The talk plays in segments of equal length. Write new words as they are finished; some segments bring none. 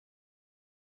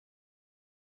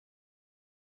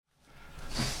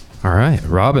All right,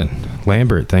 Robin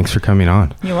Lambert, thanks for coming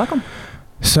on. You're welcome.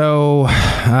 So,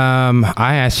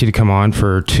 I asked you to come on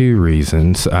for two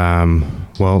reasons.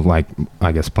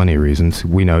 I guess plenty of reasons.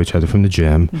 We know each other from the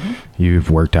gym. Mm-hmm. You've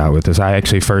worked out with us. I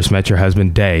actually first met your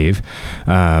husband, Dave,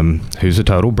 who's a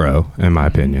total bro, in my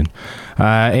opinion,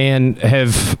 and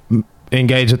have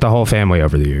engaged with the whole family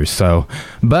over the years. So,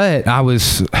 but I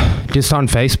was just on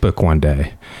Facebook one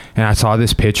day, and I saw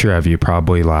this picture of you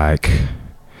probably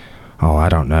I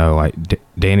don't know,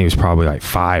 Danny was probably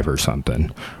 5 or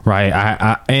something, right?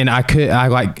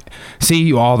 I see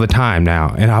you all the time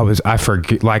now, and I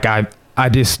forget, I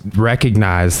just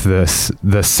recognize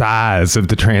the size of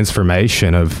the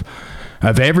transformation of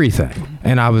everything.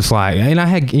 And I was like, and I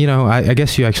had, I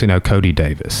guess you actually know Cody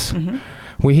Davis.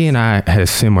 Mm-hmm. He and I had a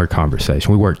similar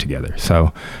conversation. We worked together.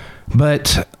 So,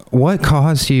 but what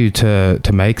caused you to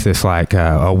make this a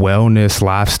wellness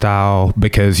lifestyle?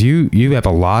 Because you have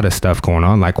a lot of stuff going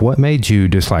on. What made you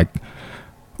just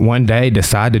one day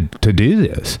decided to do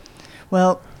this?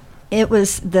 Well, it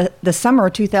was the summer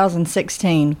of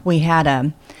 2016. We had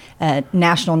a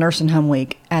National Nursing Home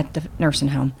Week at the nursing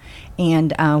home,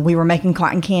 and we were making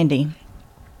cotton candy.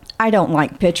 I don't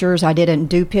like pictures. I didn't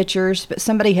do pictures, but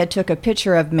somebody had took a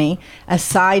picture of me, a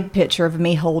side picture of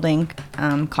me holding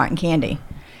cotton candy.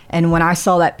 And when I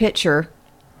saw that picture,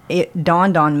 it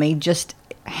dawned on me just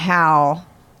how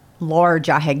large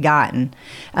I had gotten.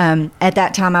 At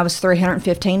that time, I was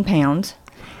 315 pounds,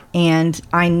 and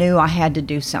I knew I had to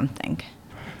do something.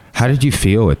 How did you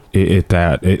feel at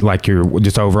your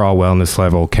just overall wellness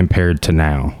level compared to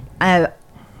now?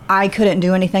 I couldn't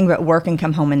do anything but work and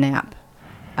come home and nap.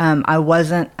 I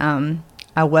wasn't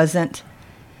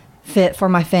fit for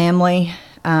my family.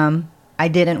 I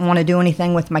didn't want to do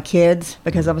anything with my kids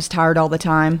because I was tired all the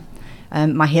time.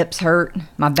 My hips hurt.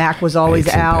 My back was always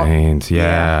Aches and out. Pains,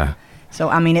 yeah. So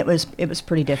it was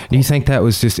pretty difficult. Do you think that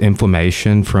was just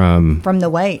inflammation from the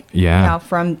weight? Yeah.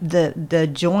 From the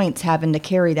joints having to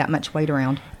carry that much weight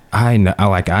around. I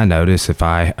notice if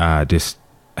I just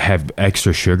have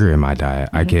extra sugar in my diet,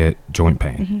 mm-hmm. I get joint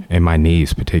pain in my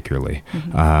knees particularly.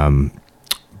 Mm-hmm.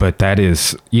 But that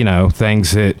is,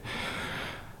 things that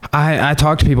I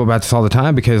talk to people about this all the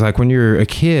time, because when you're a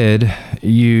kid,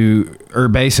 you are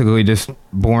basically just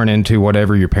born into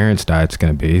whatever your parents' diet's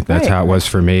going to be. That's how it was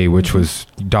for me, which mm-hmm. was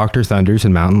Dr. Thunders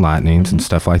and Mountain Lightnings mm-hmm. and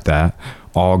stuff like that,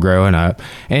 all growing up.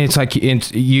 And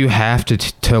you have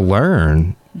to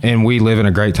learn. And we live in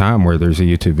a great time where there's a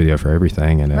YouTube video for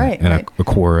everything and a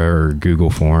Quora or Google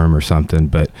form or something.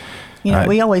 But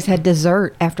we always had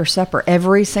dessert after supper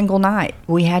every single night.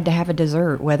 We had to have a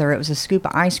dessert, whether it was a scoop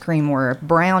of ice cream or a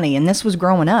brownie. And this was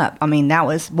growing up. That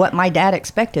was what my dad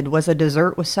expected, was a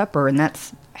dessert with supper. And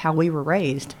that's how we were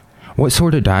raised. What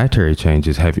sort of dietary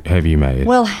changes have you made?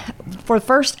 Well, for the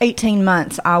first 18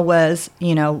 months, I was,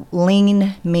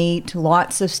 lean meat,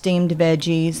 lots of steamed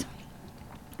veggies,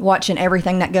 watching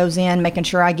everything that goes in, making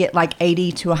sure I get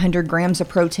 80 to 100 grams of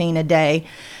protein a day.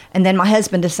 And then my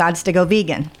husband decides to go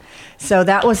vegan. So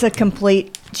that was a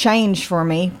complete change for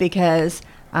me because,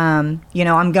 I'm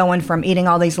going from eating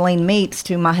all these lean meats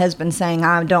to my husband saying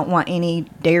I don't want any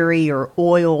dairy or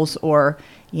oils or,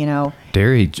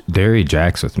 Dairy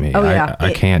jacks with me. Oh, yeah.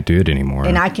 I can't do it anymore.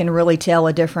 And I can really tell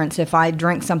a difference if I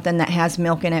drink something that has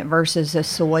milk in it versus a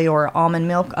soy or almond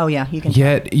milk. Oh, yeah, you can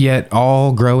Yet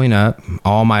all growing up,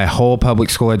 all my whole public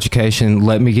school education,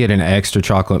 let me get an extra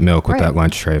chocolate milk with that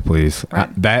lunch tray, please. Right.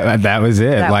 That was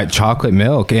it, chocolate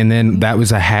milk. And then that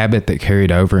was a habit that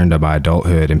carried over into my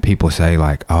adulthood. And people say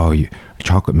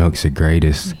chocolate milk's the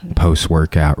greatest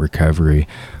post-workout recovery.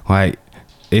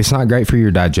 It's not great for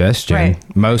your digestion.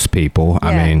 Right. Most people,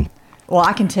 yeah. Well,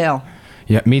 I can tell.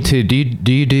 Yeah, me too. Do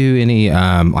you do any,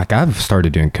 I've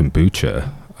started doing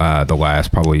kombucha the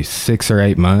last probably 6 or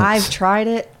 8 months. I've tried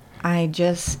it. I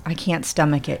can't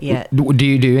stomach it yet. Do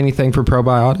you do anything for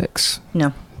probiotics?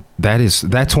 No.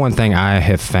 That's one thing I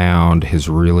have found has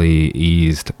really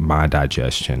eased my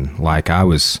digestion.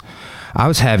 I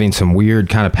was having some weird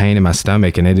kind of pain in my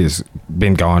stomach, and it has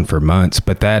been gone for months.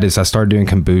 But I started doing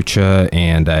kombucha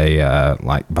and a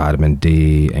vitamin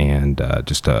D and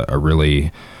just a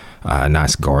really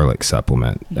nice garlic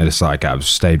supplement. And it's I've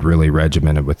stayed really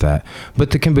regimented with that.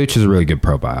 But the kombucha is a really good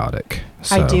probiotic.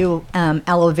 So. I do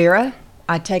aloe vera.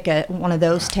 I take one of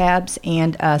those tabs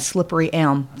and slippery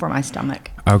elm for my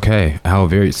stomach. Okay, aloe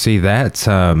vera. See, that's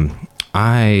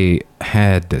I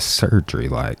had this surgery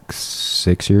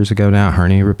 6 years ago now,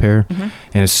 hernia repair. Mm-hmm.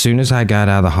 And as soon as I got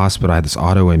out of the hospital, I had this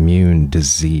autoimmune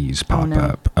disease pop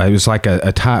up. It was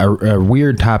a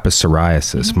weird type of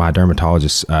psoriasis. Mm-hmm. My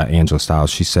dermatologist, Angela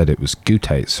Stiles, she said it was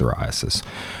guttate psoriasis.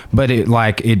 But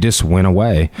it just went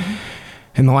away. Mm-hmm.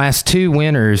 in the last 2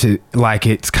 winters,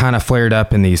 it's kind of flared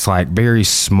up in these like very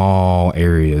small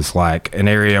areas, like an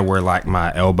area where like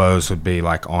my elbows would be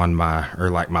like on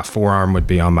like my forearm would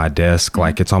be on my desk.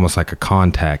 Like it's almost like a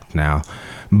contact now.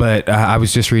 But I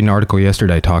was just reading an article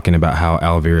yesterday talking about how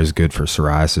aloe vera is good for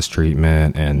psoriasis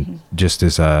treatment and just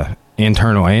as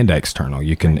internal and external,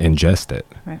 you can ingest it.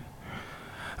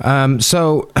 Right.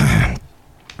 So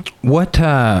what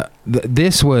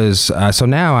this was, so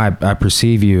now I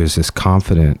perceive you as this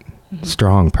confident,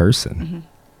 strong person,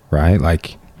 right?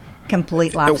 Like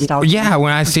complete lifestyle. Yeah.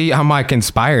 When I see, I'm like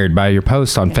inspired by your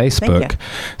post on Facebook.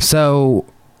 So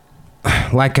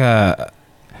like,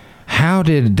 how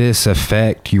did this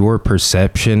affect your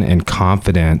perception and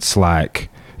confidence, like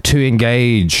to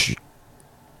engage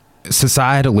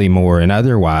societally more and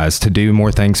otherwise, to do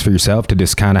more things for yourself, to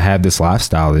just kind of have this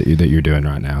lifestyle that you're doing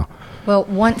right now? Well,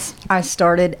 once I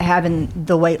started having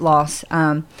the weight loss,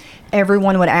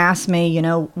 everyone would ask me,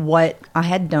 what I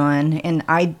had done. And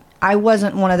I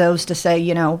wasn't one of those to say,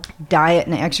 diet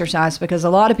and exercise, because a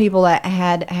lot of people that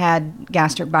had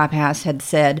gastric bypass had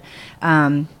said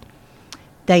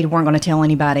they weren't going to tell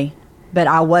anybody. But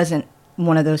I wasn't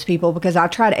one of those people, because I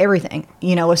tried everything.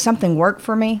 If something worked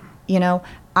for me,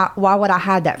 why would I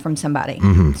hide that from somebody?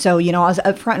 So, I was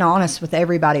upfront and honest with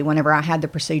everybody whenever I had the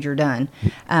procedure done.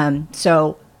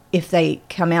 So if they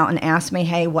come out and ask me,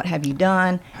 hey, what have you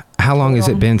done? How long has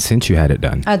it been since you had it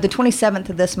done? The 27th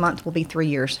of this month will be 3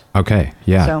 years. Okay.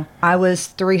 Yeah. So I was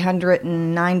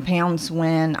 309 pounds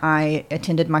when I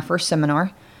attended my first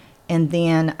seminar. And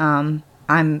then,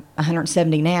 I'm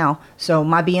 170 now. So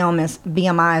my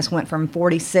BMIs went from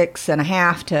 46 and a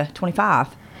half to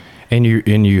 25. And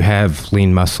you have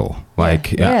lean muscle,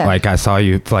 like I saw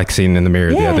you flexing in the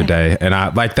mirror the other day, and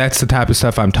that's the type of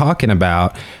stuff I'm talking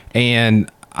about. And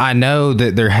I know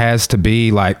that there has to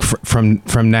be like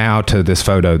from now to this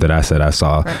photo that I said I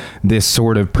saw, this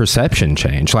sort of perception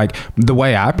change. Like the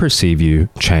way I perceive you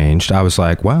changed. I was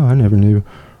like, wow, I never knew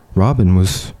Robin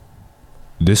was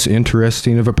this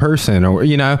interesting of a person, or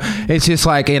it's just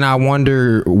like, and I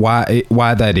wonder why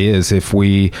that is. If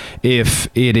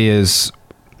it is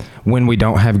when we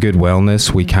don't have good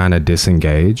wellness, we kind of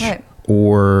disengage,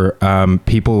 or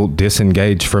people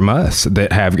disengage from us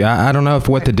that have, I don't know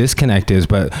what the disconnect is,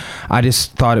 but I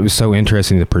just thought it was so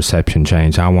interesting, the perception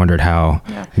change. I wondered how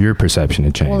your perception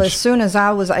had changed. Well, as soon as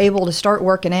I was able to start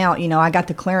working out, I got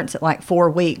the clearance at like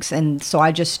 4 weeks. And so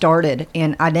I just started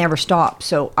and I never stopped.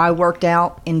 So I worked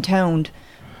out and toned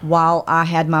while I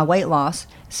had my weight loss.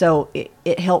 So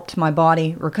it helped my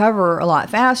body recover a lot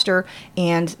faster,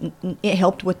 and it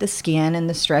helped with the skin and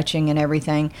the stretching and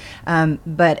everything.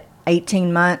 But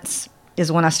 18 months is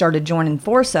when I started joining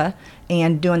Forza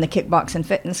and doing the kickboxing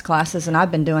fitness classes. And I've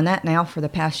been doing that now for the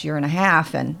past year and a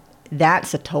half. And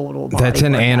that's a total body That's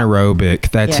an workout.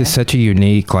 Anaerobic. That's just such a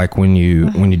unique, like when you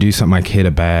do something like hit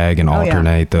a bag and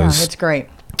alternate those. Yeah, it's great.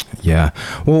 Yeah.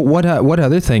 Well, what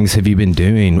other things have you been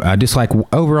doing? Just like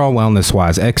overall wellness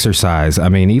wise, exercise. I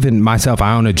mean, even myself,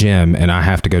 I own a gym and I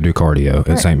have to go do cardio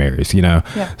at St. Mary's,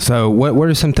 Yeah. So what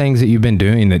are some things that you've been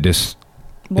doing that just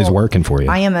is working for you?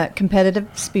 I am a competitive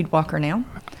speed walker now.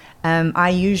 I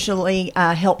usually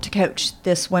help to coach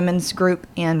this women's group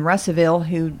in Russellville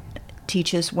who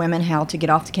teaches women how to get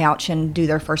off the couch and do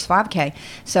their first 5K.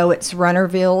 So it's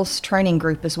Runnerville's training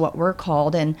group is what we're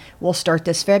called, and we'll start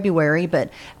this February. But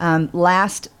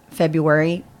last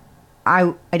February,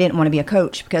 I didn't want to be a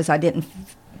coach because I didn't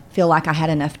feel like I had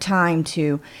enough time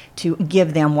to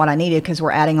give them what I needed, because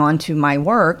we're adding on to my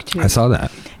work. I saw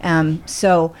that.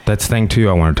 So that's thing two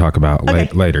I want to talk about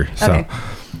later.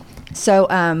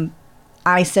 So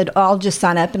I said, I'll just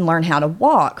sign up and learn how to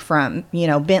walk from,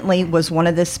 Bentley was one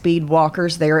of the speed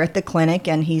walkers there at the clinic,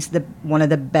 and he's one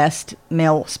of the best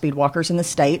male speed walkers in the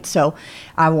state. So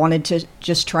I wanted to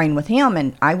just train with him,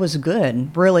 and I was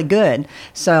good, really good.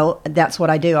 So that's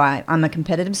what I do. I'm a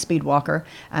competitive speed walker.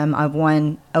 I've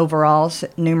won overalls,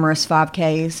 numerous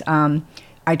 5Ks.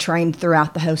 I trained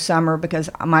throughout the whole summer because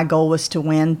my goal was to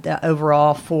win the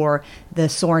overall for the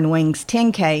Soaring Wings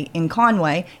 10K in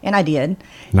Conway, and I did.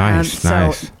 Nice,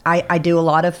 nice. So I do a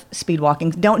lot of speed walking.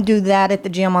 Don't do that at the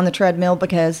gym on the treadmill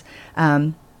because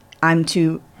I'm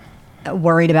too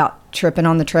worried about tripping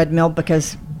on the treadmill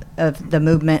because of the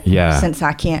movement. Yeah. Since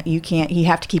you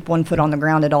have to keep one foot on the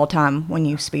ground at all time when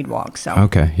you speed walk. So.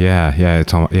 Okay. Yeah.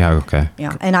 Okay.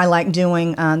 Yeah. And I like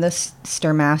doing the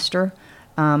Stairmaster.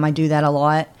 I do that a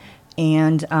lot,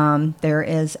 and there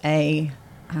is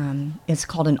it's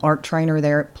called an ARC trainer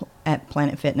there at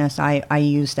Planet Fitness. I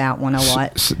use that one a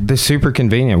lot. They're super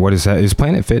convenient. What is that? Is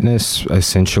Planet Fitness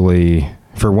essentially,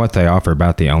 for what they offer,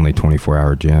 about the only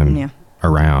 24-hour gym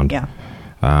around? Yeah.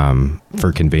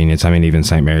 for convenience. I mean, even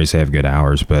St. Mary's, they have good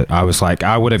hours, but I was like,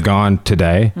 I would have gone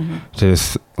today to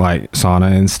like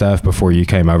sauna and stuff before you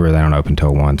came over. They don't open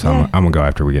till 1, so I'm gonna go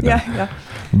after we get done. Yeah.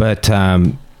 But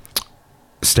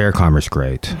stair climber's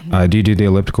great. Do you do the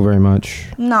elliptical very much?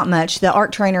 Not much. The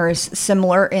Arc Trainer is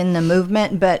similar in the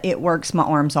movement, but it works my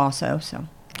arms also. So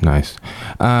nice.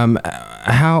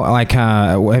 How like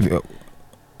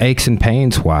aches and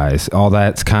pains wise, all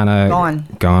that's kind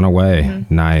of gone away.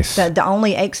 Nice. The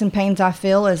only aches and pains I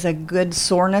feel is a good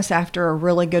soreness after a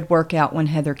really good workout when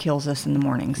Heather kills us in the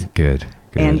mornings. Good.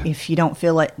 And if you don't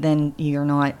feel it, then you're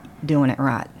not doing it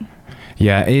right.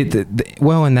 Yeah,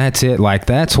 well, and that's it. Like,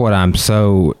 that's what I'm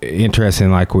so interested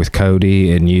in, like, with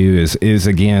Cody and you is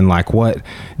again, like, what,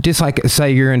 just like,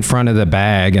 say you're in front of the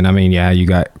bag, and I mean, yeah, you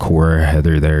got Cora,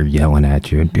 Heather there yelling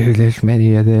at you, do this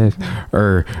many of this,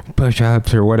 or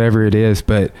push-ups, or whatever it is,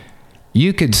 but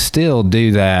you could still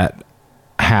do that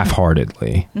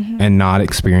half-heartedly and not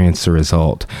experience the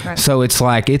result. Right. So it's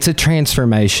like, it's a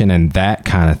transformation and that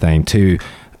kind of thing, too.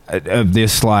 Of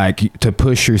this, like, to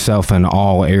push yourself in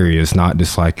all areas, not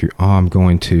just like I'm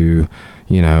going to,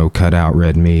 cut out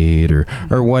red meat or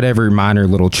whatever minor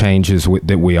little changes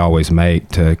that we always make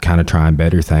to kind of try and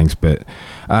better things. But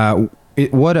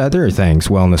what other things,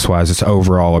 wellness wise, this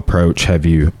overall approach have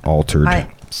you altered?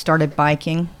 I started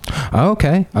biking.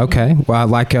 Okay. Well,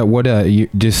 like what? You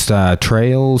just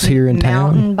trails here in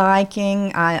town? Mountain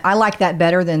biking. I like that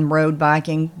better than road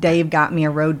biking. Dave got me a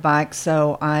road bike,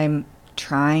 so I'm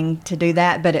trying to do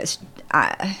that, but it's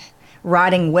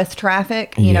riding with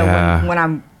traffic. When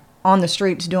I'm on the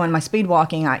streets doing my speed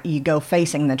walking, you go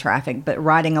facing the traffic, but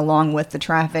riding along with the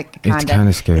traffic, it's kind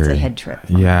of scary. It's a head trip.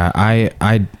 Yeah,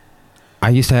 I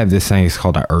used to have this thing. It's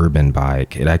called an urban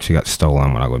bike. It actually got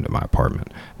stolen when I lived in my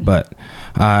apartment, but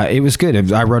it was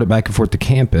good. I rode it back and forth to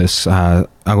campus. I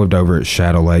lived over at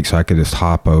Shadow Lake, so I could just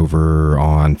hop over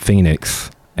on Phoenix.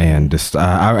 And just,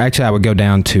 I would go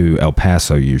down to El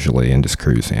Paso usually and just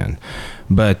cruise in.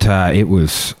 But I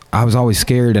was always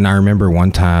scared. And I remember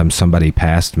one time somebody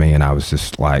passed me and I was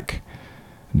just like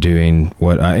doing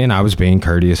and I was being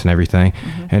courteous and everything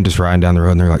and just riding down the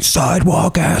road and they're like,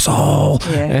 sidewalk, asshole.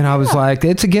 Yeah. And I was like,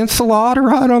 it's against the law to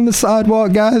ride on the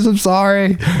sidewalk, guys. I'm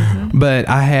sorry. But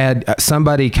I had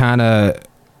somebody kind of,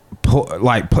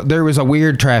 there was a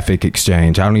weird traffic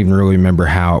exchange. I don't even really remember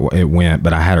how it went,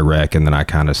 but I had a wreck and then I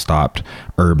kind of stopped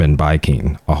urban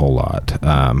biking a whole lot.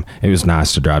 It was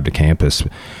nice to drive to campus,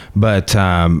 but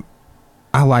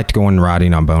I liked going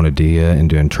riding on Bonadilla and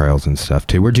doing trails and stuff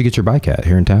too. Where'd you get your bike at?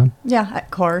 Here in town? Yeah,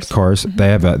 at Cars. They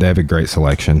have a great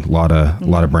selection. A lot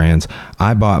of brands.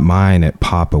 I bought mine at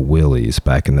Papa Willie's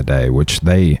back in the day, which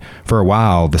for a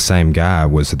while the same guy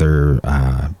was their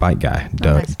bike guy.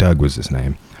 Doug was his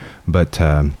name. But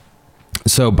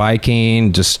so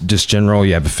biking, just general,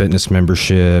 you have a fitness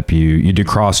membership, you do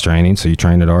cross training, so you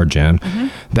train at our gym.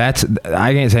 I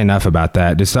can't say enough about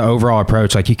that. Just the overall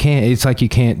approach, like you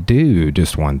can't do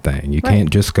just one thing. You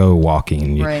can't just go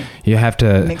walking. You have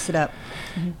to mix it up.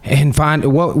 And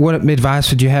find what advice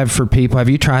would you have for people? Have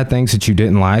you tried things that you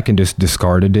didn't like and just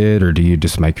discarded it, or do you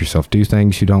just make yourself do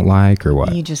things you don't like, or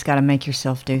what? You just got to make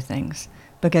yourself do things,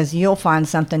 because you'll find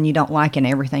something you don't like in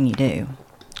everything you do.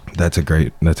 That's a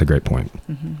great point.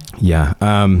 Yeah.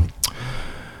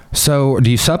 So do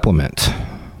you supplement?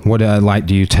 What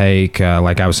do you take?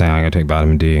 Like I was saying, I take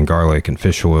vitamin D and garlic and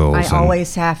fish oils.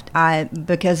 Always have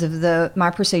because of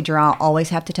my procedure, I'll always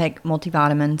have to take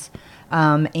multivitamins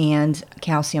and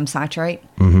calcium citrate,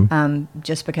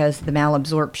 just because the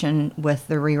malabsorption with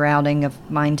the rerouting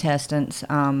of my intestines.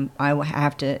 I will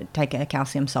have to take a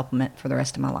calcium supplement for the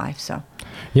rest of my life. So,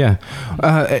 yeah.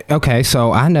 Okay.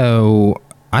 So I know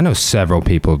several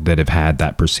people that have had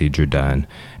that procedure done,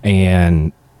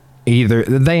 and either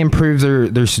they improve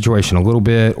their situation a little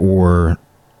bit, or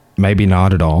maybe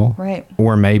not at all, right?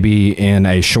 Or maybe in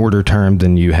a shorter term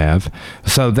than you have.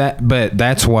 So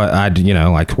that's what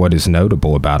like what is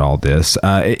notable about all this.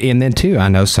 And then too, I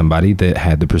know somebody that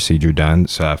had the procedure done.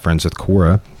 So friends with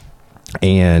Cora.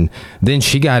 And then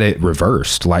she got it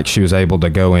reversed. Like she was able to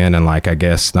go in and, like, I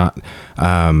guess not,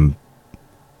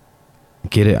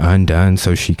 get it undone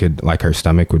so she could, like, her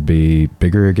stomach would be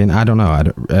bigger again. I don't know.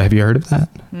 Have you heard of that?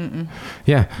 Mm-mm.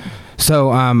 Yeah.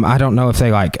 So I don't know if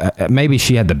they maybe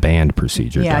she had the band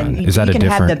procedure done. Is that a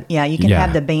different? You can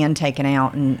have the band taken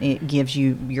out, and it gives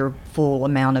you your full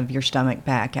amount of your stomach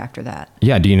back after that.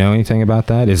 Yeah. Do you know anything about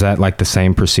that? Is that like the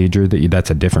same procedure that's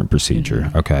a different procedure?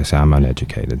 Mm-hmm. Okay. So I'm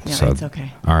uneducated. Yeah, so it's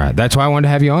okay. All right. That's why I wanted to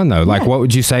have you on though. Like, what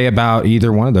would you say about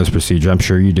either one of those procedures? I'm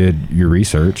sure you did your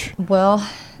research. Well,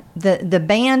 The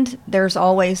band, there's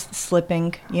always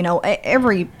slipping.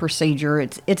 Every procedure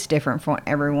it's different for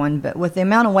everyone. But with the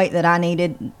amount of weight that I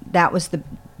needed, that was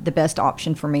the best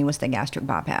option for me was the gastric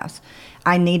bypass.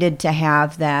 I needed to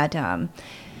have that.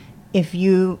 If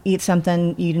you eat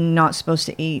something you're not supposed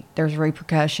to eat, there's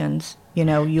repercussions.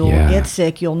 You'll get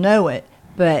sick, you'll know it.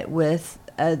 But with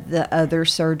the other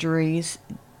surgeries,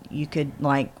 you could,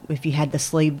 like, if you had the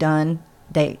sleeve done,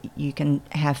 you can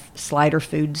have slider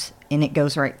foods and it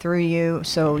goes right through you,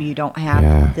 so you don't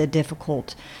have the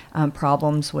difficult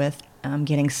problems with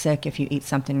getting sick if you eat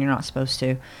something you're not supposed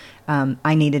to.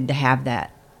 I needed to have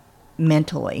that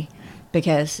mentally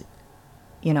because,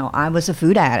 I was a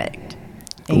food addict.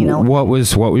 And, what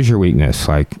was your weakness,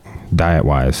 like diet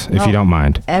wise, if you don't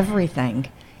mind? Everything.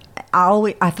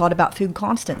 I thought about food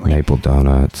constantly. Maple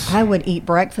donuts. I would eat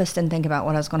breakfast and think about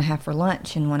what I was going to have for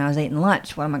lunch. And when I was eating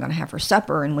lunch, what am I going to have for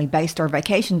supper? And we based our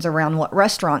vacations around what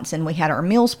restaurants, and we had our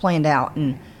meals planned out.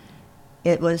 And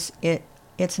it's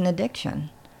an addiction.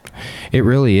 It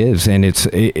really is. And it's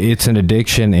an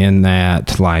addiction in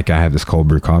that, like, I have this cold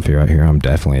brew coffee right here. I'm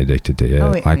definitely addicted to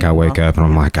it. I wake up and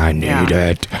I'm like, I need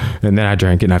it. And then I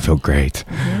drink it and I feel great.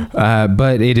 Mm-hmm.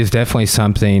 But it is definitely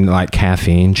something like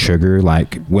caffeine, sugar.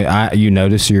 Like, you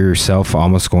notice yourself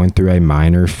almost going through a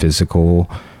minor physical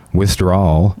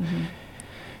withdrawal. Mm-hmm.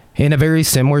 In a very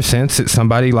similar sense that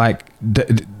somebody like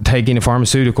taking a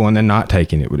pharmaceutical and then not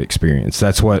taking it would experience.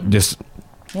 That's what just...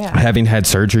 Yeah. Having had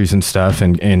surgeries and stuff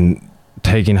and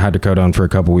taking hydrocodone for a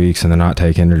couple weeks and then not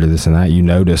taking it or this and that, you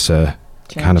notice a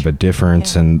change. Kind of a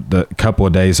difference and the couple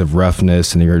of days of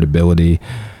roughness and irritability.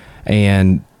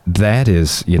 And that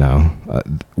is,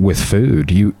 with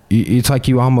food, it's like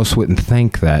you almost wouldn't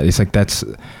think that. It's like it's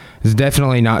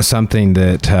definitely not something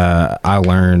that I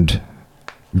learned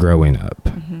growing up.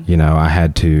 Mm-hmm. I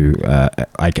had to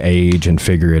age and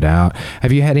figure it out.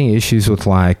 Have you had any issues with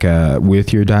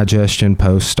with your digestion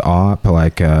post-op,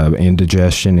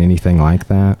 indigestion, anything like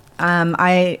that?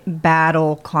 I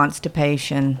battle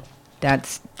constipation.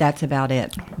 That's about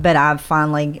it. But I've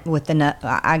finally,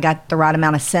 I got the right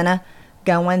amount of Senna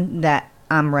going that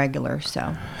I'm regular.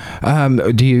 So,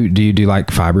 do you do like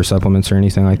fiber supplements or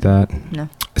anything like that? No.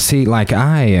 See,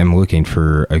 I am looking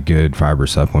for a good fiber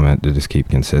supplement to just keep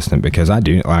consistent because I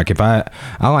do if I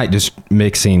like just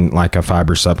mixing a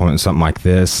fiber supplement, something like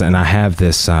this. And I have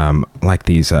this,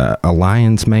 these, a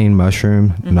lion's mane mushroom,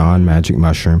 mm-hmm. non-magic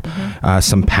mushroom, mm-hmm.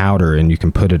 Some powder, and you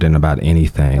can put it in about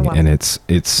anything. Oh, wow. And it's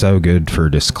so good for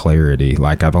just clarity.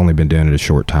 I've only been doing it a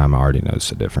short time. I already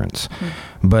noticed a difference,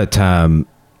 mm-hmm. But,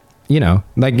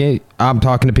 I'm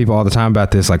talking to people all the time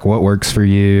about this, what works for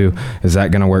you? Is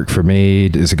that going to work for me?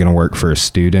 Is it going to work for a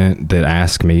student that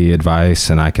asks me advice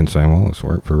and I can say, well, let's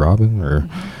work for Robin or,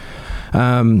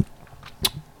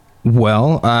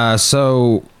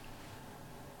 so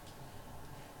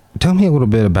tell me a little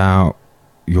bit about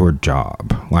your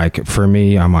job. For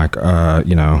me, I'm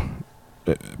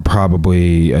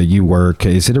probably you work,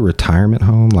 is it a retirement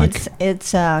home?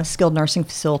 It's a skilled nursing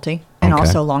facility and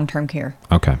also long-term care.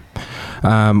 Okay.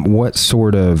 What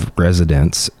sort of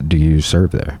residents do you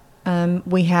serve there?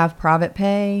 We have private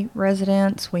pay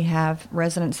residents. We have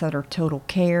residents that are total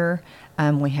care.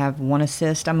 We have one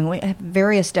assist. We have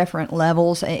various different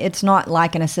levels. It's not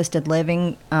like an assisted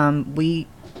living. We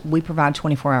provide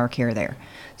 24-hour care there.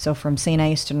 So from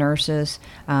CNAs to nurses,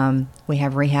 we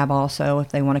have rehab also. If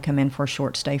they want to come in for a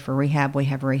short stay for rehab, we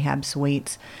have rehab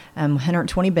suites.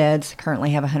 120 beds,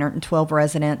 currently have 112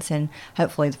 residents, and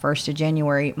hopefully the 1st of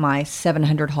January, my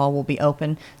 700 hall will be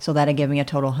open, so that'll give me a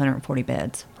total of 140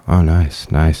 beds. Oh, nice.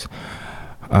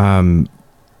 How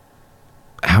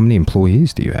many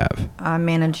employees do you have? I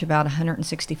manage about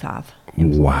 165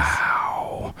 employees.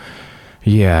 Wow.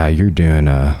 Yeah, you're doing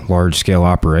a large-scale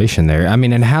operation there.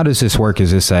 And how does this work? Is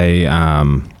this a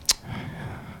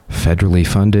federally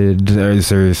funded? Is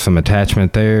there some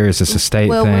attachment there? Is this a state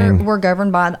thing? We're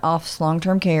governed by the Office of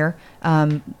Long-Term Care.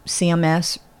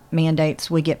 CMS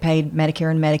mandates we get paid Medicare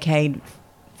and Medicaid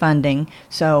funding.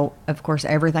 So, of course,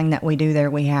 everything that we do there,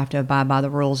 we have to abide by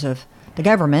the rules of the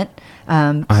government.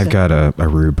 I've got a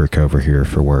rubric over here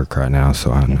for work right now,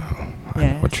 so I know.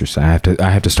 Yeah. What you're saying. I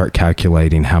have to start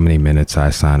calculating how many minutes I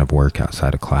sign of work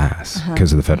outside of class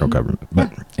because of the federal government.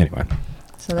 But anyway,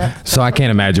 so I can't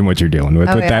imagine what you're dealing with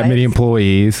that many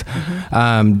employees.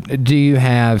 Mm-hmm. Do you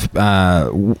have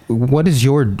what's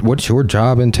your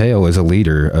job entail as a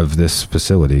leader of this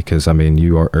facility? Because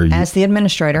you are as the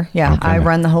administrator. Yeah, okay. I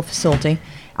run the whole facility,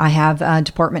 I have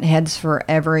department heads for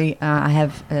every. I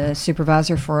have a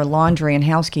supervisor for laundry and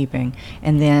housekeeping,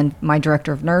 and then my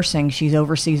director of nursing. She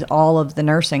oversees all of the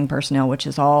nursing personnel, which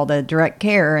is all the direct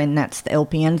care, and that's the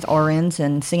LPNs, RNs,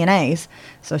 and CNAs.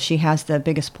 So she has the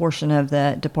biggest portion of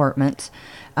the departments.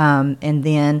 And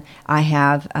then I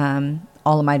have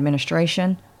all of my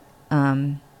administration.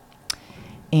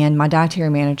 And my dietary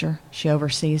manager, she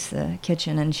oversees the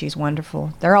kitchen, and she's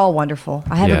wonderful. They're all wonderful.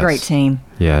 I have a great team.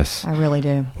 Yes. I really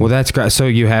do. Well, that's great. So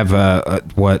you have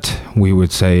what we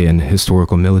would say in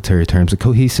historical military terms, a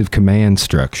cohesive command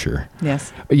structure.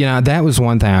 Yes. That was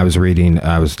one thing I was reading.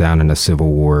 I was down in a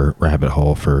Civil War rabbit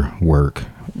hole for work.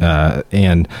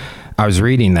 And I was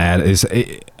reading that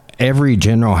every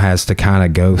general has to kind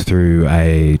of go through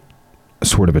a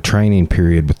sort of a training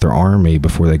period with their army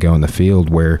before they go in the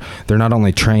field, where they're not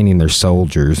only training their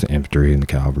soldiers, the infantry and the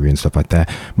cavalry and stuff like that,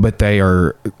 but they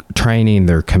are training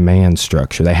their command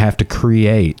structure. They have to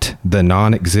create the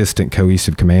non-existent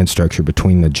cohesive command structure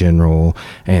between the general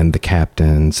and the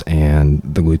captains and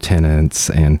the lieutenants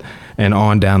and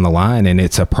on down the line. And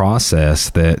it's a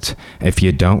process that if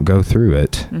you don't go through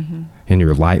it, and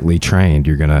you're lightly trained,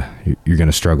 you're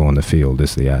gonna struggle in the field,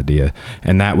 is the idea.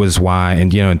 And that was why,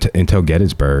 and until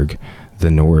Gettysburg,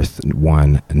 the North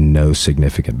won no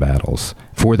significant battles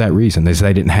for that reason. They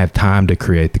didn't have time to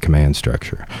create the command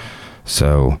structure.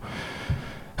 So,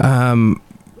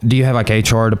 do you have like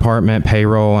HR department,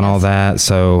 payroll, and all that?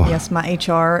 So yes, my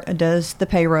HR does the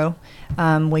payroll.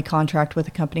 We contract with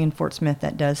a company in Fort Smith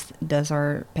that does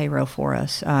our payroll for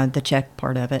us, the check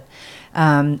part of it.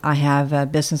 I have a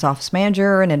business office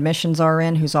manager, an admissions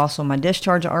RN who's also my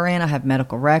discharge RN. I have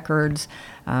medical records,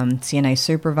 CNA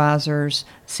supervisors,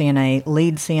 CNA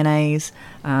lead CNAs,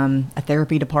 a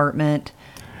therapy department.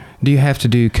 do you have to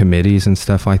do committees and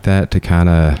stuff like that to kind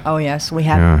of? Oh yes, we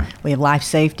have life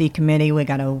safety committee. We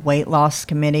got a weight loss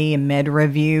committee, a med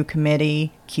review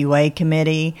committee, QA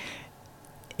committee.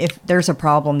 If there's a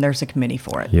problem, there's a committee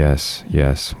for it. Yes.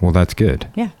 Well, that's good.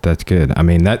 Yeah, that's good. I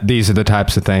mean, these are the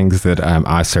types of things that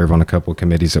I serve on a couple of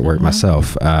committees at work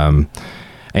myself, and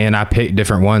I pick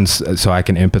different ones so I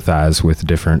can empathize with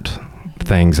different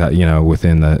things.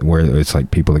 Within where it's like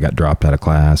people that got dropped out of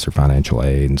class or financial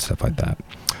aid and stuff like that.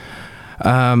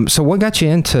 So what got you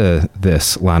into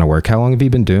this line of work? How long have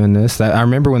you been doing this? I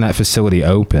remember when that facility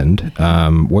opened.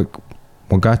 What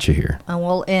got you here?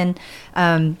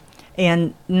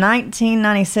 In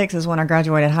 1996 is when I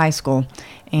graduated high school,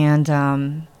 and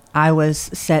I was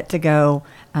set to go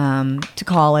to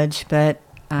college, but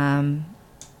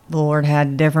the Lord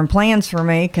had different plans for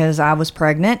me because I was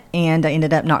pregnant, and I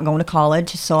ended up not going to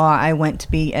college, so I went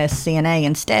to be a CNA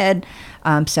instead.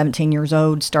 17 years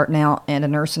old, starting out at a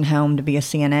nursing home to be a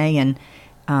CNA, and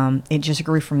it just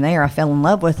grew from there. I fell in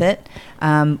love with it.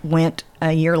 Went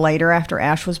a year later after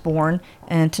Ash was born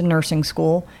into nursing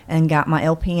school and got my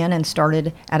LPN and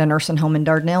started at a nursing home in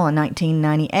Dardanelle in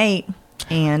 1998.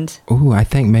 And I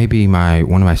think maybe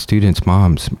one of my students'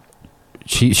 moms,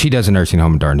 she does a nursing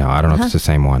home in Dardanelle. I don't know if it's the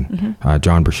same one.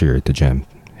 John Brashear at the gym.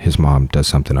 His mom does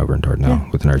something over in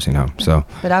Dardanelle with a nursing home. So,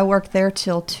 but I worked there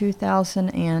till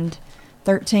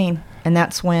 2013. And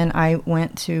that's when I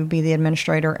went to be the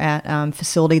administrator at a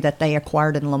facility that they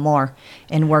acquired in Lamar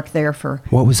and worked there for...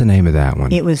 What was the name of that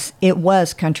one? It was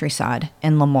Countryside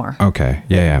in Lamar. Okay,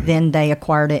 yeah. Then they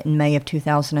acquired it in May of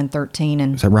 2013.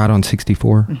 And is that right on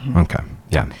 64? Okay,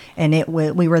 yeah. And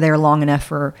we were there long enough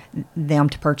for them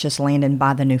to purchase land and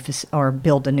buy or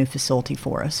build a new facility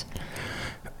for us.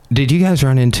 Did you guys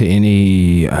run into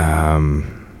any...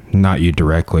 not you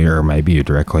directly, or maybe you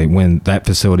directly, when that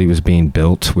facility was being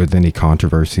built, with any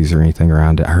controversies or anything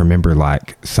around it? I remember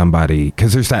somebody,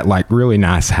 because there's that really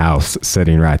nice house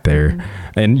sitting right there,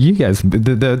 and you guys,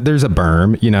 there's a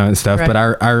berm, and stuff, right. But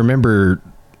I remember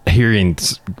hearing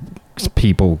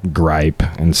people gripe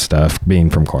and stuff, being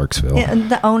from Clarksville. Yeah,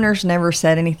 the owners never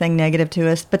said anything negative to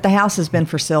us, but the house has been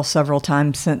for sale several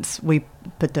times since we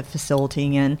put the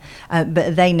facility in,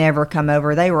 but they never come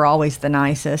over. They were always the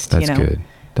nicest. That's good.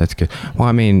 That's good. Well,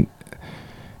 I mean,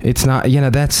 it's not,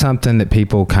 that's something that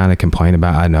people kind of complain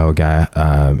about. I know a guy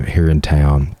here in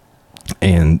town,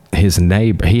 and his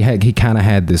neighbor, he kind of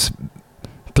had this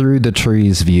through the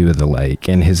trees view of the lake,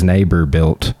 and his neighbor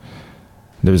built,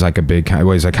 there was it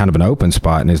was kind of an open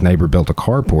spot, and his neighbor built a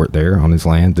carport there on his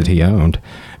land that he owned,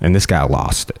 and this guy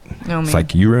lost it. It's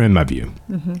like, you ruined my view.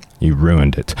 You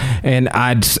ruined it. And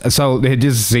so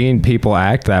just seeing people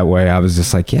act that way, I was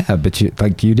just like, yeah, but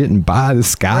you didn't buy the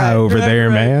sky over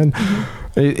there, man.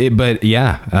 But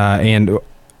yeah, and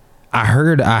I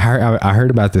heard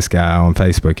about this guy on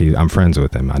Facebook. I'm friends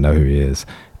with him. I know who he is.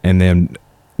 And then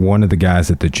one of the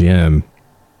guys at the gym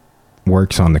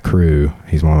works on the crew.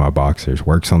 He's one of my boxers.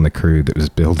 Works on the crew that was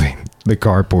building the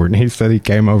carport, and he said he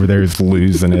came over there, was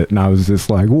losing it, and I was just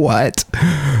like, "What?"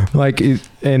 Like, it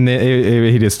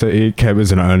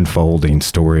was an unfolding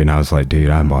story, and I was like, "Dude,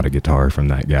 I bought a guitar from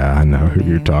that guy. I know who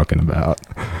you're talking about."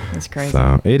 That's crazy.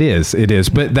 So it is.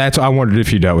 But I wondered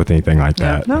if you dealt with anything like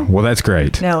that. No. Well, that's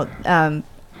great. No,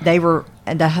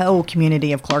 the whole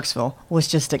community of Clarksville was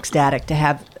just ecstatic to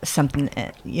have something.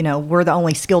 We're the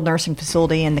only skilled nursing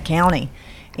facility in the county,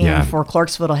 and for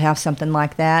Clarksville to have something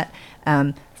like that,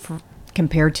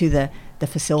 compared to the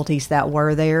facilities that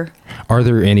were there. Are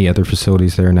there any other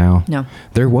facilities there now? No.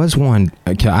 There was one.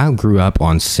 I grew up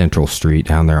on Central Street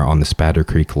down there on the Spatter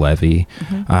Creek Levee.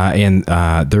 And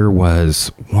there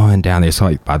was one down there. It's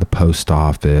like by the post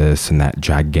office and that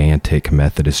gigantic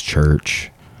Methodist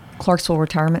church. Clarksville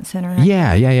Retirement Center?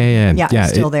 Yeah. Yeah,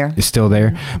 it's still there. It's still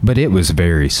there. But it was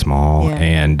very small. Yeah.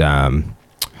 And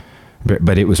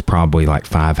but it was probably like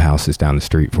 5 houses down the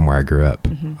street from where I grew up.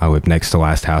 I lived next to the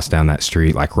last house down that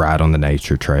street, like right on the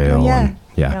nature trail. Oh, yeah. And,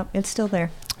 Yep, it's still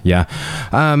there. Yeah.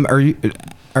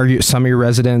 Are you some of your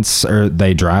residents, or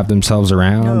they drive themselves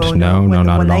around? No, not at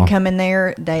all. When they come in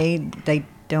there, they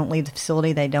don't leave the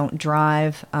facility. They don't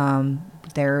drive.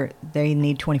 They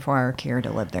need 24-hour care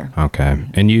to live there. Okay.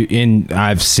 And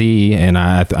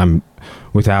I'm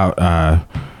without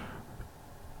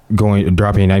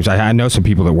dropping names. I know some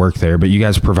people that work there, but you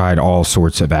guys provide all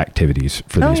sorts of activities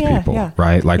for these people,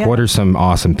 right? Like, what are some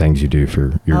awesome things you do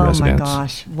for your residents? Oh my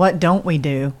gosh, what don't we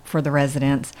do for the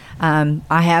residents? I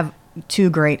have 2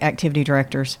 great activity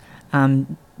directors.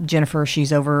 Jennifer,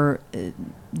 she's over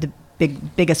the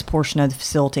biggest portion of the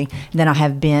facility. And then I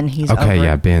have Ben. He's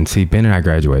over. Ben. See, Ben and I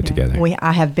graduated together.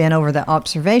 I have Ben over the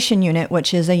observation unit,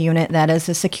 which is a unit that is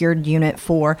a secured unit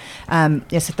for.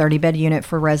 It's a 30-bed unit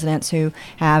for residents who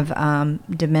have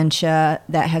dementia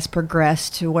that has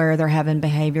progressed to where they're having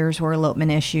behaviors or elopement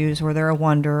issues, or they're a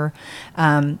wanderer.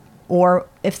 Or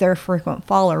if they're a frequent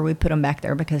faller, we put them back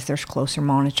there because there's closer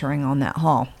monitoring on that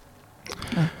hall.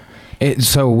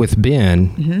 So with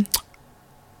Ben,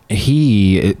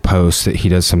 he posts that he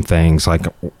does some things. Like,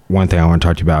 one thing I want to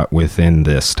talk to you about within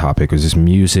this topic was this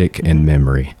music and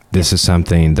memory. This is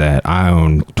something that I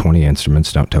own 20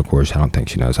 instruments. Don't tell Course. I don't think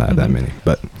she knows I have that many.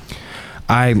 But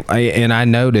I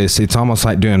notice it's almost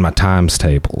like doing my times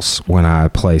tables when I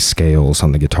play scales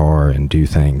on the guitar and do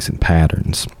things in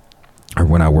patterns, or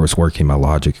when I was working my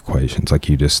logic equations. Like,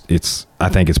 I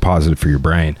think it's positive for your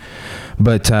brain.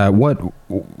 But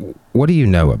what do you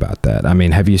know about that? I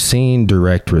mean, have you seen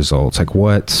direct results? Like,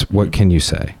 what can you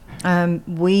say?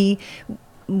 We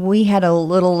had a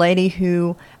little lady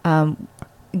who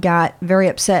got very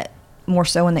upset, more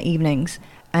so in the evenings,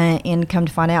 and come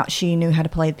to find out she knew how to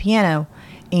play the piano.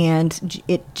 And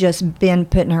it just been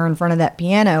putting her in front of that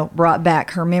piano brought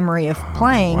back her memory of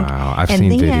playing. Wow, I've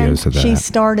seen videos of that. She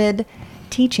started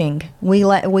teaching.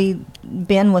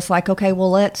 Ben was like, okay,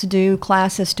 well, let's do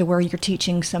classes to where you're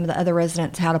teaching some of the other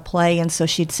residents how to play. And so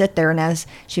she'd sit there, and as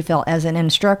she felt as an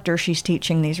instructor, she's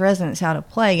teaching these residents how to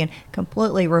play, and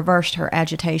completely reversed her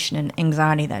agitation and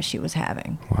anxiety that she was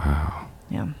having. Wow.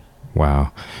 Yeah.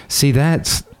 Wow. See,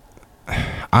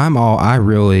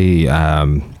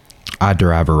 I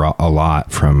derive a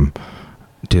lot from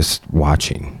just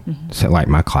watching. So, like,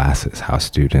 my classes, how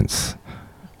students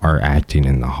are acting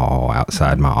in the hall,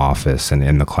 outside my office, and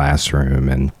in the classroom,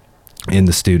 and in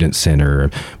the student center.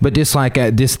 But just like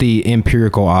the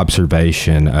empirical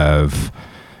observation of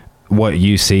what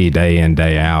you see day in,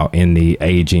 day out in the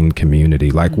aging community.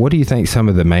 Like, what do you think some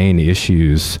of the main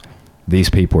issues these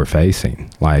people are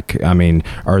facing? Like, I mean,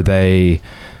 are they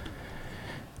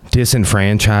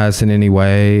disenfranchised in any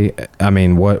way? I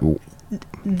mean, what?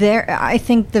 I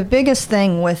think the biggest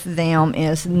thing with them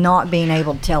is not being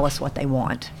able to tell us what they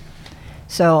want.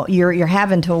 So you're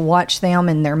having to watch them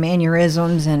and their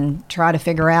mannerisms and try to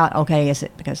figure out, okay, is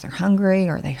it because they're hungry?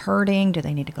 Are they hurting? Do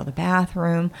they need to go to the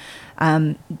bathroom?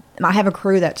 I have a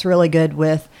crew that's really good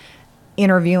with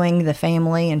interviewing the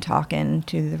family and talking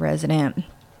to the resident,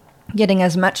 getting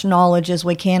as much knowledge as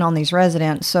we can on these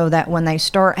residents, so that when they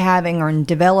start having or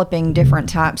developing different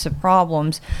types of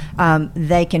problems,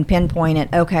 they can pinpoint it.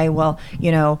 Okay, well,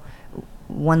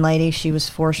 one lady, she was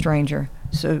a forced ranger,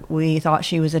 so we thought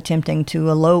she was attempting to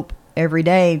elope every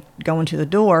day, going to the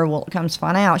door. Well, it comes to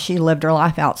find out she lived her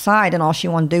life outside, and all she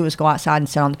wanted to do was go outside and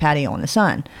sit on the patio in the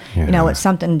sun. Yeah. It's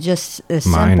something just as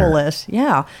simple as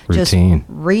routine. Just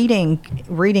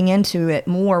reading into it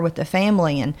more with the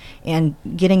family, and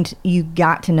you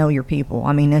got to know your people.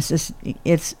 I mean,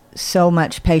 it's so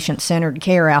much patient-centered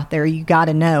care out there. You got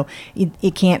to know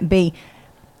it can't be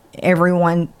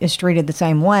everyone is treated the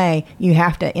same way. You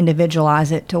have to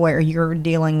individualize it to where you're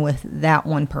dealing with that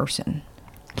one person.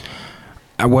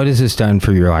 What has this done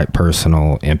for your like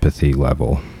personal empathy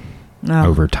level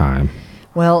over time?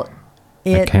 Well,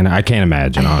 I can't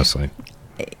imagine, honestly.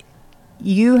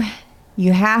 You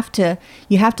have to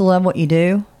love what you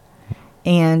do,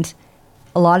 and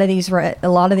a lot of these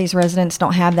residents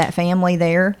don't have that family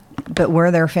there, but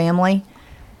we're their family.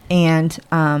 And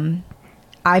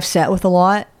I've sat with a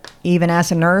lot, even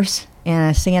as a nurse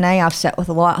and a CNA. I've sat with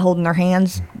a lot, holding their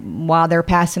hands while they're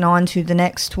passing on to the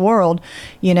next world,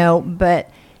 but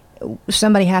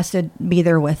somebody has to be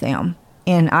there with them,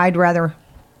 and I'd rather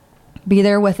be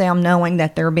there with them knowing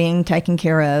that they're being taken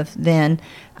care of than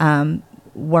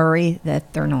worry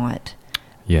that they're not.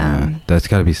 Yeah, that's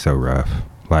got to be so rough.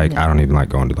 Like, I don't even like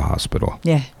going to the hospital.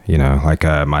 Yeah. Like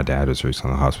my dad was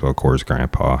recently in the hospital, Cora's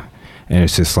grandpa. And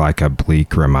it's just like a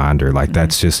bleak reminder. Like,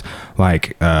 that's just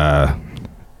like a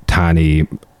tiny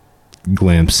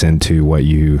glimpse into what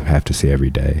you have to see every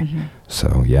day.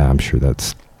 So, yeah, I'm sure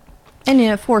that's... And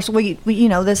then, of course, we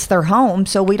this is their home,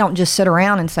 so we don't just sit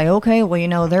around and say, okay,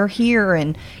 well, they're here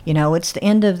and, it's the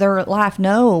end of their life.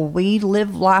 No, we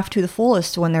live life to the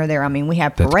fullest when they're there. I mean, we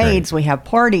have parades, we have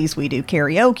parties, we do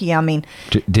karaoke. I mean...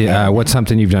 what's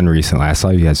something you've done recently? I saw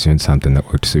you guys doing something that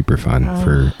looked super fun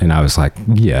and I was like,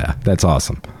 yeah, that's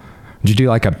awesome. Did you do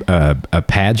like a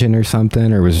pageant or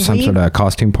something, or was it some sort of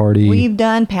costume party? We've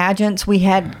done pageants. We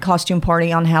had costume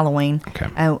party on Halloween. Okay.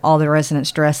 All the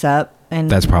residents dress up. And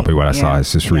that's probably what I saw.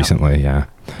 It's just recently, yeah.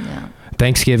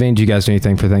 Thanksgiving. Do you guys do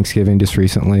anything for Thanksgiving just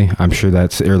recently? I'm sure or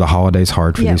the holidays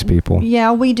hard for these people.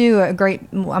 Yeah, we do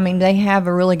they have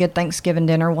a really good Thanksgiving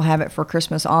dinner. We'll have it for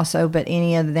Christmas also, but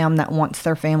any of them that wants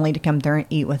their family to come there and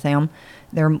eat with them,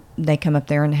 they come up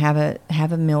there and have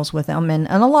a meals with them. And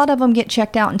a lot of them get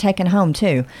checked out and taken home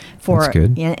too. That's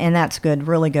good. And that's good,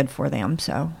 really good for them.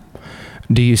 So,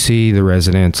 do you see the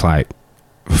residents like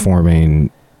forming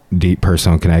deep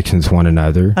personal connections with one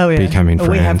another, becoming friends?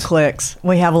 We have cliques.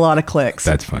 We have a lot of cliques.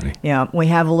 That's funny. Yeah, we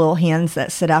have little hens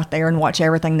that sit out there and watch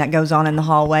everything that goes on in the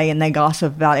hallway, and they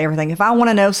gossip about everything. If I want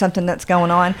to know something that's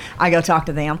going on, I go talk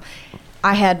to them.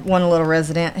 I had one little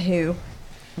resident who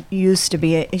used to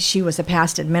be she was a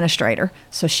past administrator,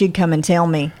 so she'd come and tell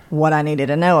me what I needed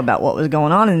to know about what was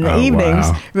going on in the evenings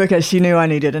because she knew I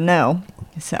needed to know.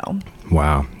 So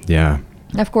wow, yeah.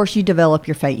 Of course, you develop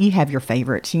you have your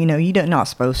favorites. You're not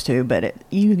supposed to, but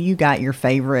you got your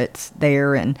favorites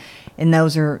there, and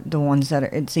those are the ones that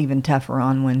it's even tougher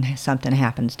on when something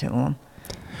happens to them.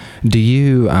 Do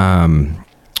you? Are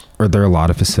there a lot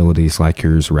of facilities like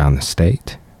yours around the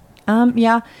state?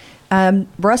 Yeah.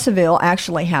 Russellville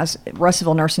actually has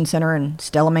Russellville Nursing Center and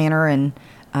Stella Manor and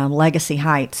Legacy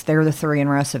Heights. They're the three in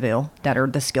Russellville that are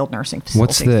the skilled nursing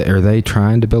facilities. Are they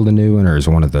trying to build a new one, or is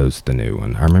one of those the new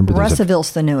one? I remember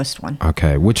Russellville's the newest one.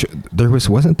 Okay,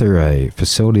 wasn't there a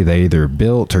facility they either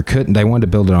built or couldn't? They wanted to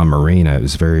build it on Marina. It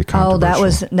was very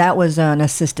controversial. Oh, that was an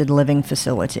assisted living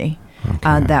facility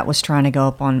that was trying to go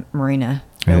up on Marina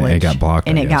Village. And it got blocked.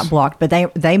 And it got blocked, but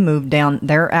they moved down.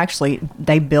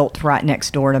 They built right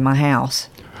next door to my house.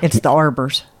 It's the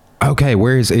Arbors. Okay,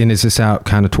 is this out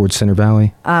kind of towards Center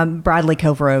Valley? Bradley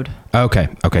Cove Road. Okay,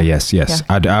 yes. Yeah.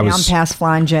 I was down past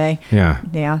Flying J.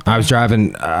 Yeah. I was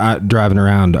driving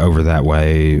around over that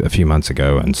way a few months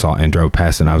ago and drove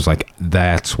past, and I was like,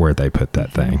 that's where they put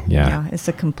that thing. Yeah, it's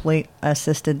a complete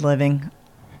assisted living.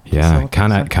 Yeah,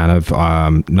 kind of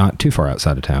not too far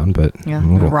outside of town, but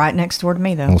right next door to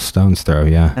me though. Little stone's throw,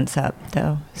 yeah. It's up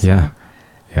though. So.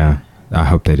 Yeah. I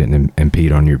hope they didn't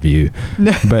impede on your view.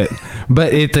 but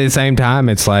at the same time,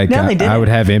 it's like I would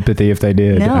have empathy if they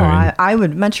did. No, I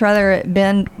would much rather it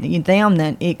been them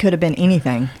than it could have been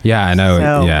anything. Yeah, I know.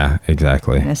 So, yeah,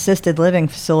 exactly. An assisted living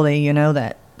facility,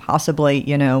 that possibly,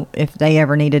 if they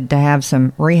ever needed to have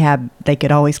some rehab, they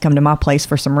could always come to my place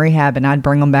for some rehab, and I'd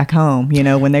bring them back home,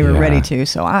 when they were ready to.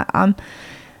 So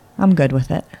I'm good with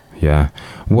it. Yeah.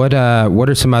 What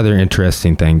are some other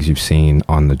interesting things you've seen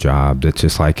on the job that's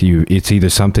just like it's either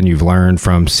something you've learned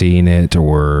from seeing it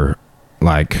or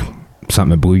like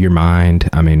something that blew your mind?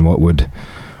 I mean,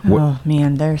 oh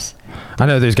man, I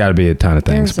know there's got to be a ton of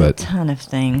things, a ton of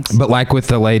things. But like with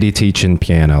the lady teaching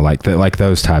piano, like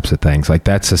those types of things, like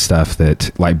that's the stuff that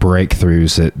like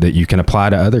breakthroughs that you can apply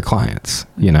to other clients,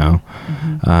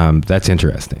 Mm-hmm. That's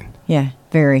interesting. Yeah,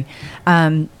 very.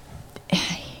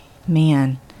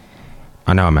 Man.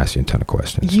 I know I'm asking you a ton of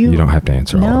questions. You don't have to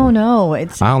answer all of them. No.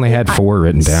 I only had 4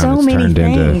 written down. So it's many turned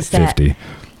into things 50.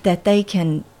 That they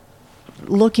can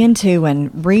look into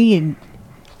and read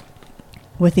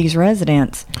with these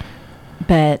residents.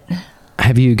 But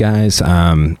have you guys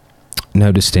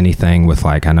noticed anything with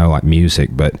like, I know like music,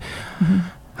 but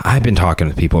I've been talking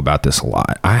to people about this a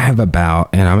lot. I have about,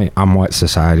 and I mean, I'm what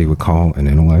society would call an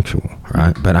intellectual,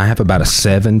 right? But I have about a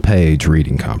 7-page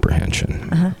reading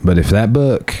comprehension. But if that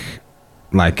book,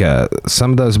 like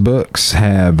some of those books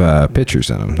have pictures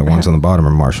in them. The ones on the bottom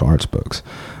are martial arts books.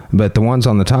 But the ones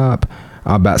on the top,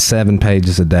 about 7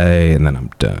 pages a day, and then I'm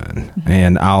done.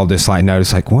 And I'll just like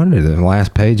notice, like, what did the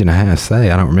last page and a half say?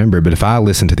 I don't remember. But if I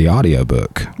listen to the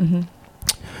audiobook,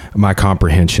 my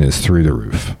comprehension is through the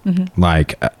roof.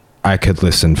 Like I could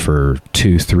listen for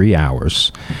 2-3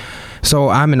 hours. So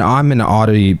I'm an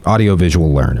audio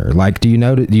visual learner. Like, do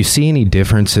you see any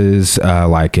differences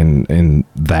like in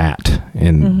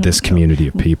this community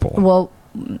of people? Well,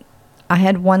 I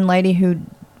had one lady who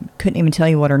couldn't even tell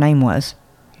you what her name was.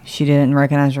 She didn't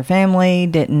recognize her family,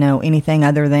 didn't know anything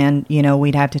other than,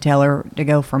 we'd have to tell her to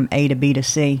go from A to B to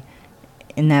C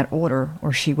in that order,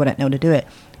 or she wouldn't know to do it.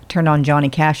 Turned on Johnny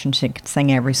Cash and she could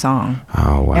sing every song.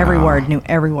 Oh, wow. Every word, knew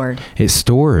every word. It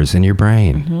stores in your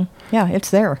brain. Yeah, it's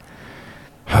there.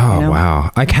 Oh, wow.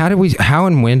 Like, how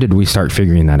and when did we start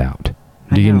figuring that out?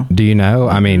 Do you know?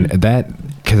 I mean,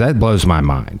 because that blows my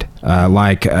mind. I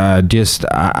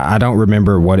don't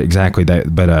remember what exactly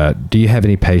that, but do you have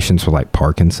any patients with like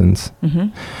Parkinson's?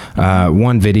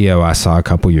 One video I saw a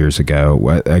couple years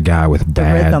ago, a guy with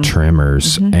bad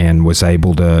tremors and was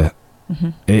able to,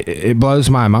 it blows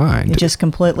my mind. It just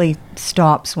completely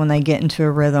stops when they get into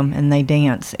a rhythm and they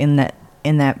dance, in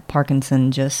that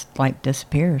Parkinson just like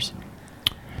disappears.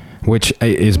 Which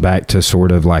is back to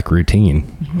sort of like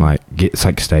routine, it's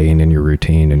like staying in your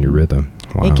routine and your rhythm.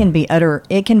 Wow. It can be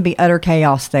utter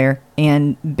chaos there,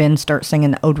 and Ben starts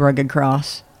singing the Old Rugged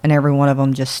Cross, and every one of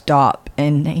them just stop,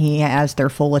 and he has their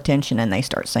full attention, and they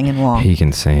start singing along. He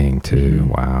can sing too.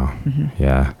 Wow.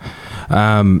 Yeah.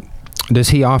 Does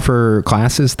he offer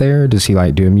classes there? Does he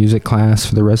like do a music class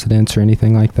for the residents or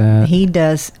anything like that? He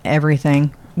does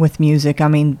everything with music. I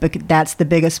mean, that's the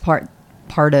biggest part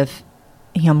of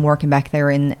him working back there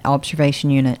in the observation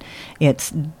unit.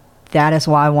 That is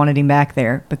why I wanted him back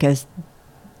there, because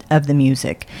of the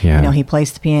music. Yeah. He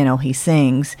plays the piano, he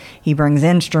sings, he brings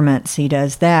instruments, he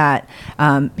does that.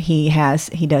 He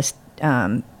does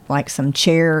like some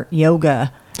chair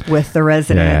yoga with the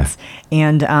residents,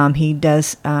 and he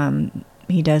does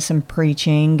some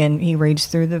preaching, and he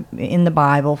reads in the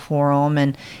Bible for them,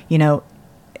 and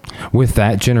with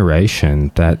that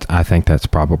generation, I think that's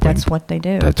what they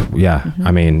do.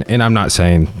 I mean, and I'm not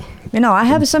saying, I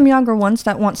have some younger ones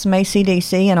that want some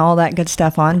AC/DC and all that good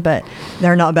stuff on, but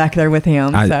they're not back there with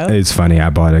him. It's funny.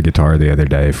 I bought a guitar the other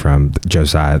day from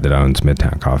Josiah that owns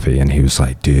Midtown Coffee, and he was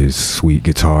like, "Dude, sweet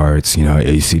guitar. It's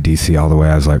AC/DC all the way."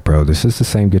 I was like, "Bro, this is the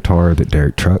same guitar that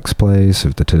Derek Trucks plays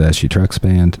of the Tedeschi Trucks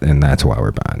band, and that's why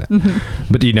we're buying it."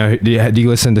 But do you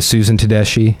listen to Susan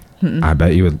Tedeschi? I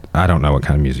bet you would. I don't know what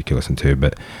kind of music you listen to,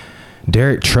 but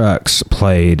Derek Trucks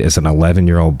played as an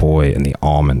 11-year-old boy in the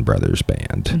Allman Brothers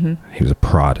band. He was a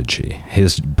prodigy.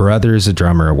 His brother is a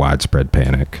drummer of Widespread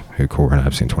Panic, who Corbin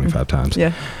I've seen 25 times.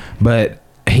 Yeah. But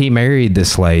he married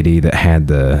this lady that had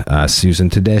the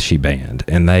Susan Tedeschi band,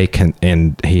 and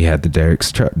he had the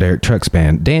Derek Trucks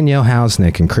band. Danielle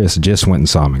Hausnick and Chris just went and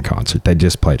saw him in concert. They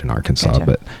just played in Arkansas. Gotcha.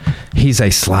 But he's a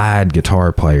slide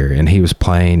guitar player, and he was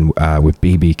playing with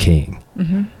B.B. King.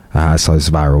 I saw this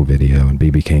viral video, and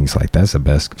B.B. King's like, "That's the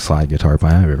best slide guitar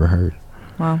player I've ever heard."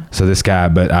 Wow. So this guy,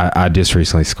 but I just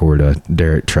recently scored a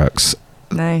Derek Trucks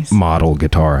model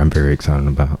guitar I'm very excited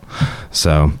about.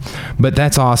 So, but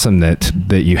that's awesome that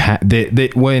you have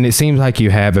that when it seems like you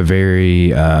have a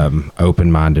very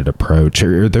open-minded approach.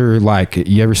 Are there, like,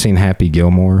 you ever seen Happy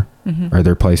Gilmore? Are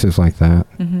there places like that?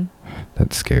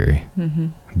 That's scary.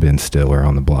 Ben Stiller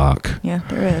on the block. Yeah,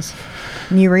 there is.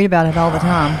 And you read about it all the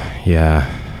time.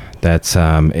 Yeah. That's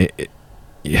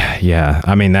yeah.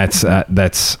 I mean,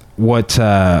 that's what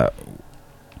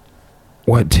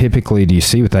typically do you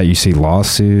see with that? You see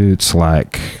lawsuits,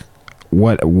 like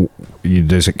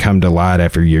does it come to light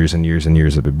after years and years and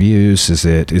years of abuse? Is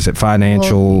it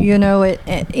financial? Well,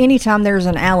 anytime there's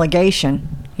an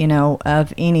allegation,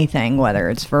 of anything, whether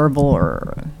it's verbal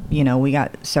or, we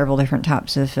got several different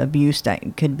types of abuse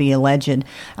that could be alleged.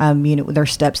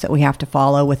 There's steps that we have to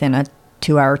follow within a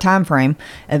 2-hour time frame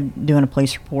of doing a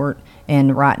police report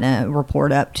and writing a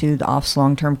report up to the Office of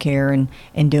Long-Term Care and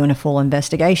doing a full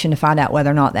investigation to find out whether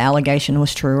or not the allegation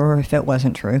was true or if it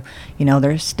wasn't true.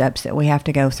 There's steps that we have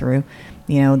to go through.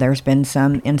 There's been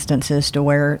some instances to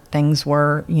where things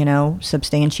were,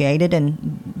 substantiated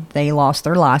and they lost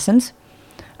their license.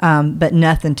 But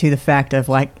nothing to the fact of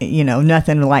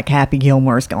nothing like Happy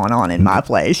Gilmore's going on in my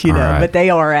place, Right. But they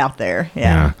are out there.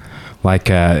 Yeah. Like,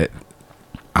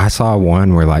 I saw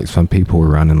one where like some people were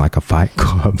running like a fight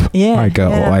club.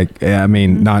 Yeah. I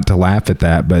mean, not to laugh at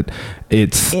that, but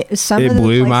it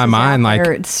blew my mind. Like,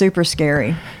 it's super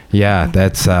scary. Yeah,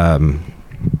 that's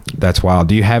wild.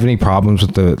 Do you have any problems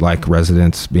with the like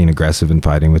residents being aggressive and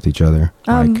fighting with each other,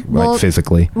 like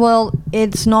physically? Well,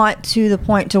 it's not to the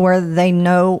point to where they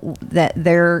know that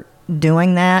they're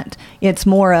doing that. It's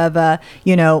more of a,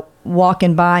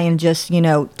 walking by and just,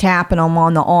 tapping them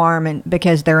on the arm and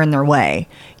because they're in their way.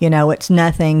 It's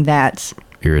nothing that's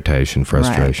irritation,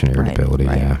 frustration, irritability.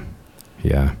 Right.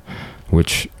 Yeah.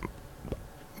 Which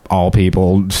all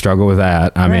people struggle with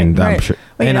that. I mean, I'm sure,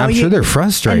 I'm sure they're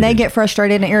frustrated. And they get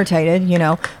frustrated and irritated.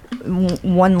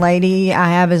 One lady I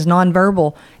have is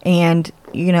nonverbal, and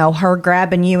her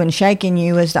grabbing you and shaking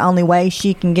you is the only way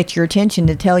she can get your attention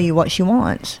to tell you what she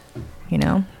wants.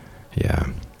 Yeah.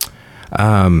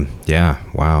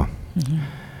 Wow. Mm-hmm.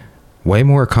 Way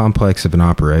more complex of an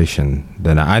operation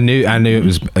than I knew. I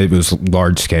knew it was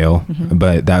large scale, mm-hmm.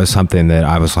 but that was something that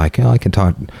I was like, I can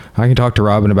talk to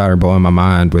Robin about her blowing my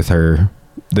mind with her,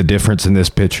 the difference in this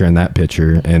picture and that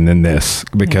picture, and then this,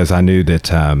 because I knew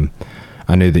that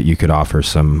you could offer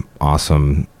some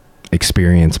awesome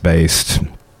experience-based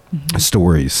mm-hmm.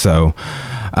 stories. So,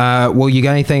 well, you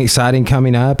got anything exciting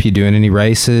coming up? You doing any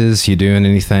races? You doing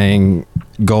anything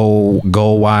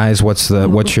goal wise? What's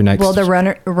your next? Well, the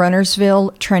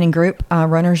Runnersville training group,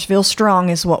 Runnersville Strong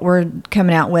is what we're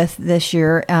coming out with this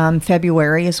year.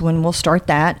 February is when we'll start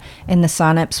that, and the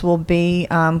signups will be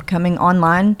coming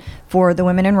online for the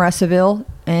women in Russellville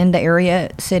and the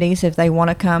area cities. If they want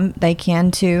to come, they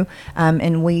can too.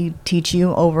 And we teach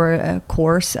you over a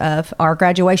course of our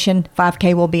graduation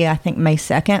 5K will be, I think, May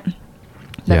 2nd.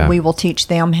 That we will teach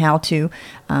them how to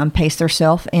pace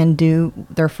themselves and do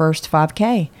their first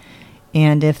 5K.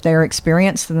 And if they're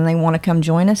experienced and they want to come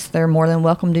join us, they're more than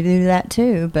welcome to do that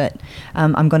too. But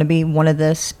I'm going to be one of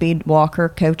the speed walker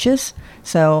coaches.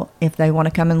 So if they want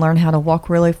to come and learn how to walk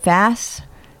really fast,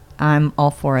 I'm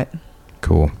all for it.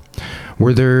 Cool.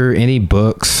 Were there any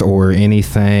books or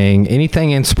anything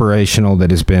inspirational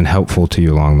that has been helpful to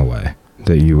you along the way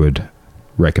that you would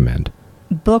recommend?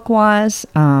 Book-wise,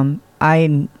 I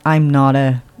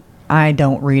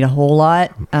don't read a whole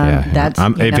lot.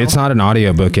 If it's not an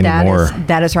audiobook anymore.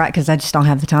 That is right, because I just don't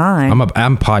have the time. I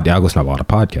listen to a lot of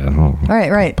podcasts.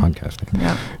 Right.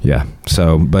 Podcasting. Yeah.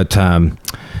 So, but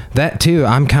that too,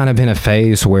 I'm kind of in a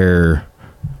phase where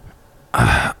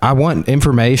I want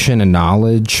information and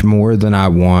knowledge more than I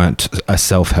want a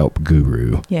self-help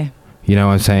guru. Yeah. You know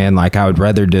what I'm saying? Like, I would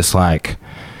rather just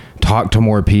talk to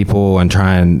more people and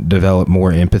try and develop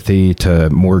more empathy to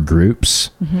more groups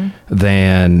mm-hmm.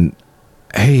 than,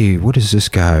 hey, what does this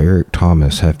guy Eric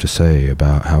Thomas have to say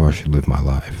about how I should live my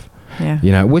life?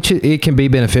 Yeah. Which it can be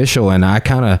beneficial. And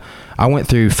I went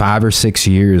through 5 or 6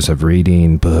 years of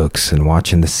reading books and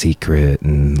watching The Secret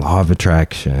and Law of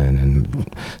Attraction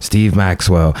and Steve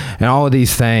Maxwell and all of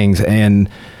these things. And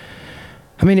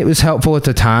I mean, it was helpful at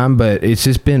the time, but it's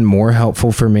just been more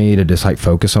helpful for me to just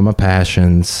focus on my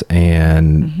passions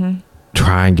and mm-hmm.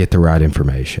 try and get the right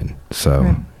information.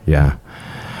 So, yeah.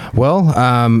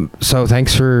 Well, so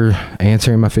thanks for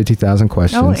answering my 50,000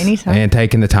 questions. Oh, anytime. And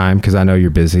taking the time, because I know you're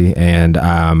busy. And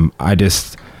I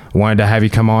just wanted to have you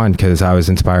come on because I was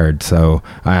inspired. So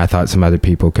I thought some other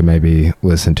people could maybe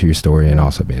listen to your story and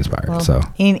also be inspired. Well, so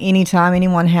anytime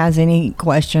anyone has any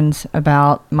questions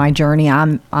about my journey,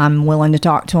 I'm willing to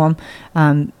talk to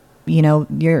them.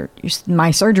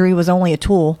 My surgery was only a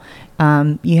tool.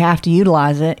 You have to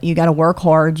utilize it. You got to work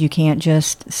hard. You can't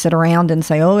just sit around and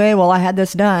say, okay, well, I had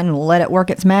this done. Let it work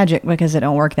its magic, because it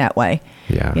don't work that way.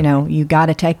 Yeah. You got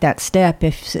to take that step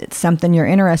if it's something you're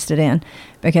interested in,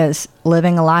 because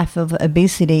living a life of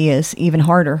obesity is even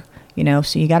harder,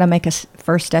 so you got to make a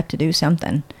first step to do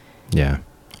something. Yeah.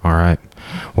 All right.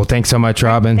 Well, thanks so much,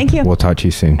 Robin. Thank you. We'll talk to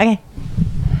you soon. Okay.